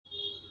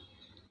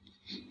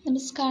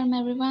Namaskaram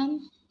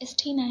everyone, it's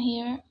Tina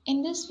here.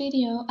 In this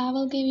video, I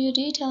will give you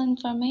detailed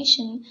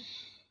information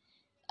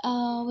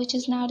which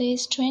is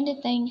nowadays trendy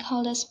thing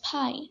called as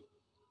Pi.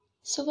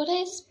 So what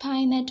is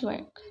Pi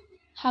network?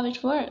 How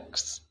it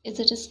works? Is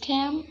it a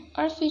scam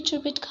or future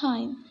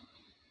Bitcoin?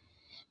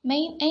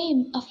 Main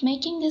aim of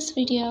making this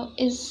video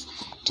is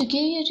to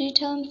give you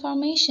detailed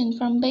information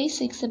from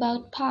basics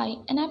about Pi,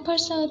 and I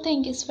personally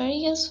think it's very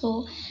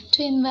useful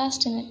to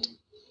invest in it.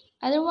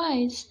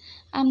 Otherwise,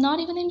 I'm not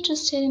even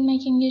interested in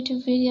making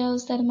YouTube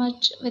videos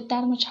with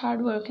that much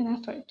hard work and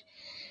effort.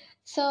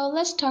 So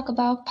let's talk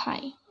about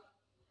Pi.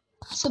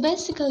 So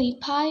basically,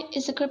 Pi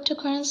is a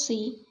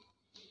cryptocurrency.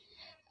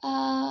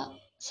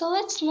 So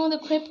let's move the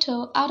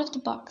crypto out of the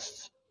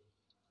box.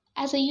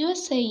 As a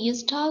USA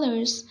use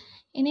dollars,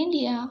 in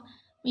India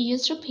we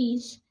use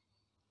rupees.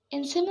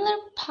 In similar,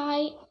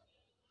 Pi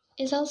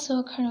is also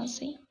a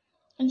currency.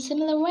 In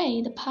similar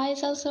way, the Pi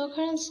is also a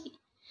currency.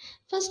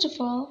 First of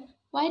all,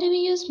 why do we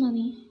use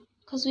money?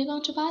 Because we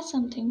want to buy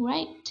something,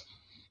 right?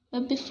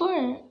 But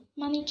before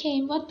money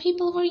came, what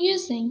people were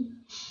using?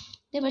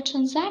 They were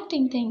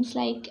transacting things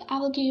like I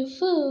will give you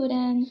food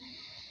and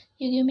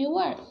you give me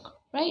work,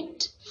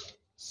 right?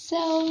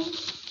 So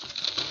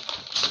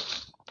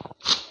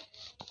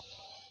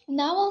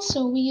now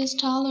also we use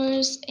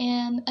dollars,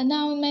 and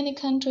now in many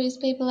countries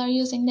people are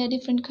using their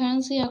different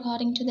currency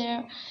according to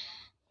their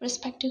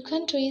respective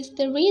countries.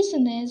 The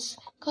reason is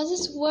because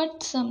it's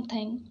worth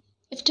something.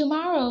 If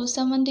tomorrow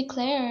someone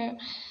declare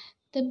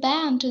the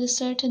ban to the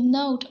certain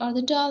note or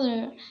the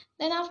dollar,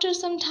 then after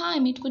some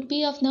time it would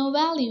be of no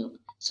value.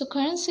 So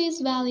currency is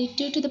valid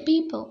due to the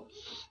people,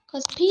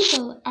 because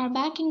people are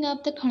backing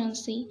up the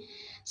currency.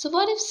 So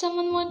what if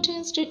someone want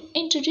to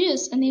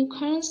introduce a new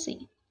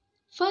currency?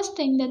 First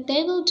thing that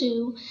they will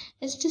do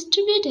is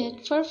distribute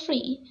it for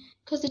free,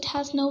 because it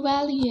has no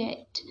value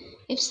yet.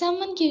 If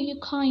someone give you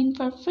coin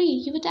for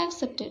free, you would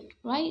accept it,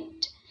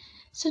 right?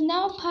 So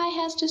now Pi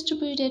has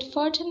distributed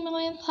 14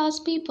 million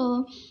plus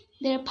people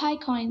their Pi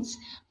coins,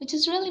 which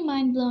is really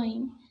mind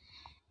blowing.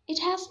 It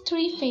has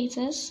three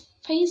phases: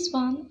 phase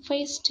 1,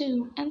 phase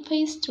 2, and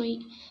phase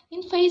 3.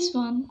 In phase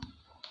 1,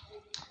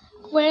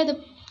 where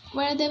the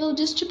where they will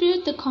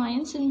distribute the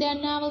coins, and they are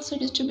now also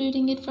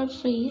distributing it for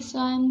free. So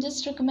I'm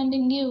just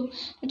recommending you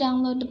to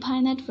download the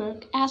Pi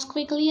network as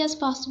quickly as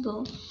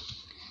possible.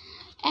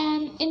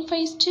 And in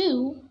phase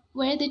 2,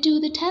 where they do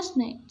the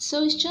testnet,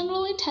 so it's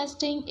generally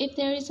testing if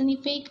there is any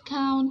fake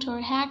account or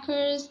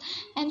hackers,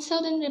 and so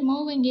then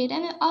removing it.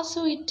 And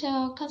also it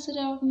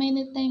consider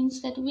many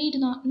things that we do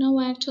not know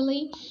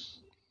actually.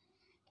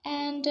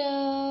 And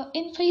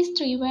in phase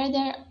 3, where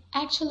they're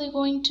actually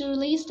going to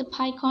release the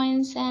Pi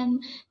coins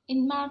and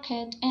in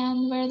market,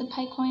 and where the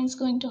Pi coin is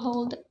going to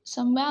hold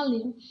some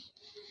value.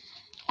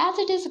 As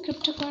it is a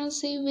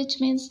cryptocurrency, which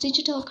means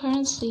digital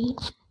currency,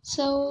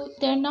 so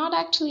they're not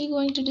actually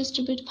going to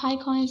distribute Pi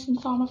coins in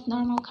form of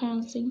normal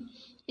currency.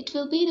 It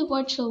will be the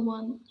virtual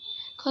one,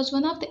 because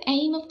one of the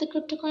aim of the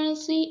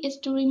cryptocurrency is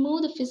to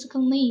remove the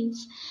physical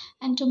needs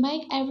and to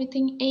make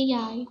everything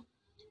AI.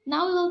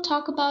 Now we will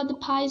talk about the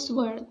Pi's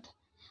worth.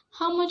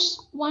 How much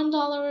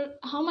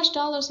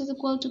dollars is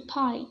equal to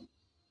Pi?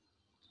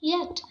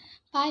 Yet,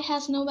 Pi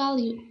has no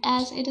value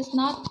as it is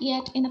not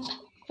yet in a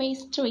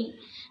phase 3.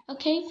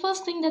 Okay,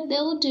 first thing that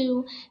they'll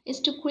do is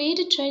to create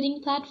a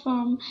trading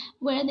platform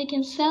where they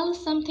can sell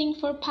something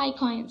for Pi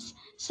coins.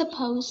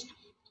 Suppose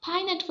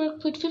Pi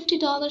Network put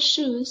 $50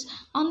 shoes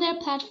on their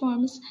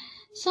platforms.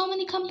 So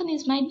many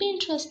companies might be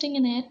interested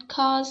in it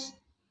because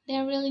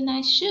they're really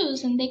nice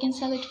shoes and they can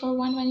sell it for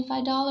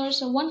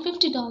 $125 or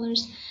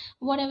 $150,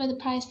 whatever the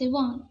price they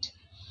want.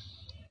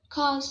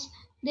 Cause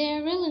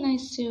they're really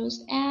nice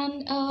shoes,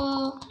 and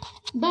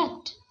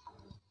but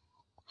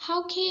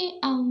how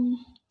can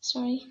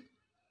sorry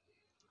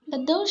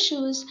but those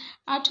shoes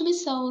are to be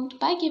sold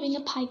by giving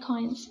a Pi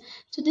coins.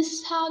 So this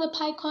is how the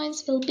Pi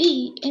coins will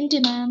be in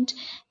demand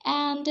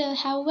and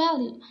have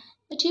value.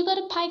 But you got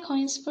a Pi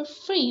coins for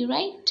free,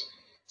 right?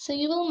 So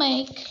you will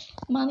make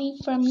money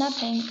from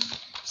nothing.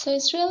 So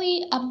it's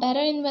really a better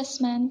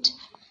investment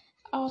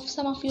of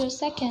some of your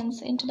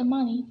seconds into the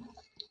money.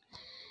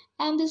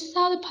 And this is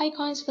how the Pi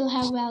coins will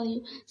have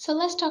value. So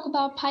let's talk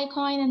about Pi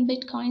coin and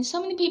Bitcoin.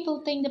 So many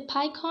people think the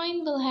Pi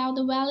coin will have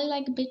the value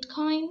like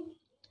Bitcoin,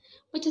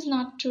 which is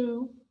not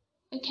true.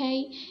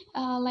 Okay,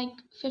 like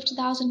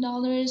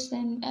 $50,000,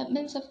 and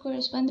means of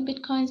course when the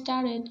Bitcoin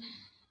started,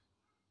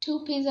 two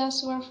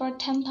pizzas were for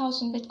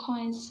 10,000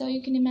 Bitcoins. So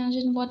you can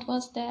imagine what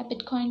was the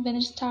Bitcoin when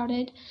it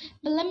started.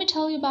 But let me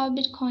tell you about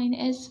Bitcoin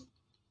is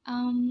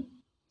um,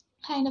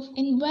 kind of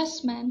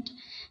investment,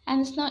 and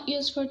it's not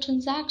used for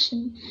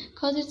transaction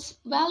because its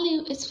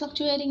value is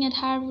fluctuating at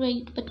higher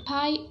rate. But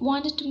Pi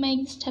wanted to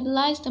make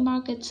stabilize the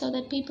market so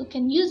that people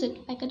can use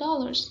it like a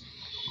dollars.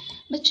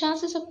 But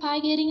chances of Pi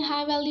getting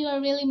high value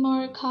are really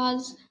more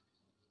because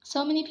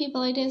so many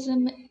people, it is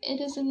in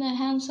the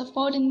hands of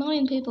 14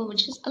 million people,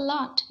 which is a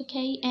lot.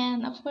 Okay,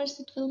 and of course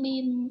it will be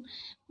in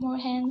more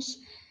hands.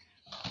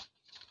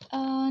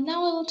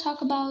 Now we will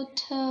talk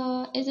about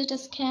is it a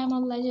scam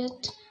or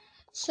legit.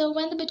 So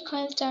when the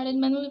Bitcoin started,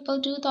 many people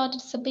do thought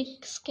it's a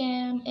big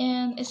scam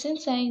and it's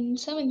insane,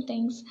 so many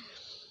things.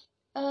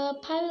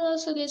 Pi will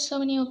also get so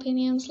many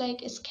opinions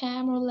like a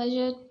scam or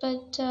legit,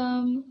 but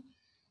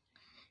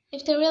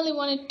if they really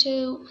wanted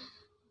to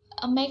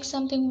make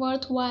something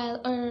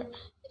worthwhile, or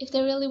if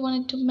they really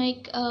wanted to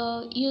make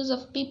use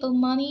of people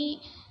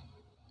money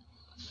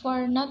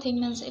for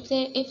nothingness, if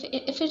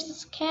it's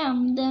a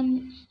scam,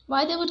 then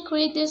why they would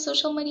create their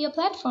social media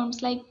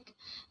platforms? Like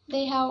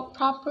they have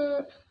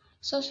proper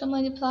social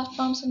media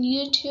platforms on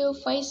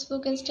YouTube,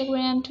 Facebook,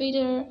 Instagram,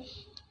 Twitter,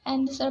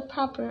 and these are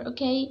proper,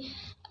 okay?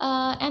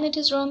 And it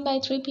is run by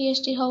three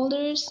PhD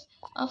holders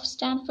of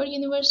Stanford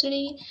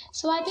University,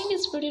 so I think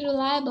it's pretty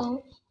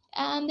reliable.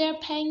 And they're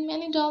paying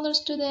many dollars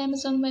to the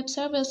Amazon Web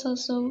Service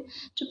also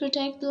to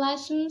protect the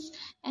license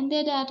and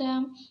their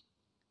data.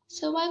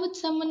 So why would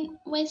someone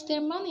waste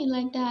their money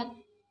like that?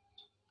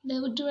 They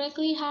would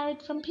directly hire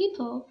it from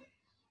people.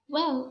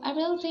 Well, I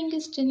really think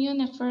it's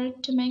genuine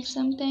effort to make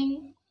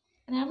something,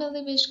 and I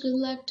really wish good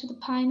luck to the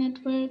Pi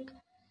network.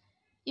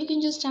 You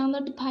can just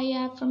download the Pi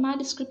app from my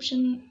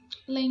description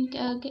link.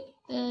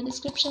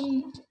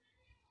 Description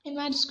In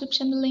my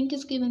description, the link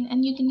is given,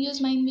 and you can use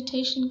my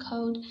invitation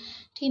code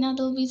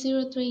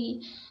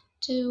TinaDelV03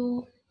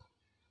 to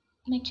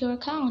make your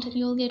account, and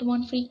you'll get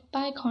one free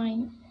Pi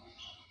coin.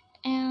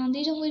 And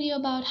detailed video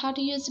about how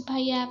to use the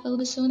Pi app will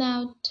be soon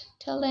out.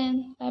 Till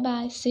then, bye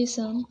bye. See you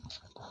soon.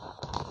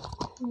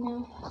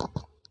 No.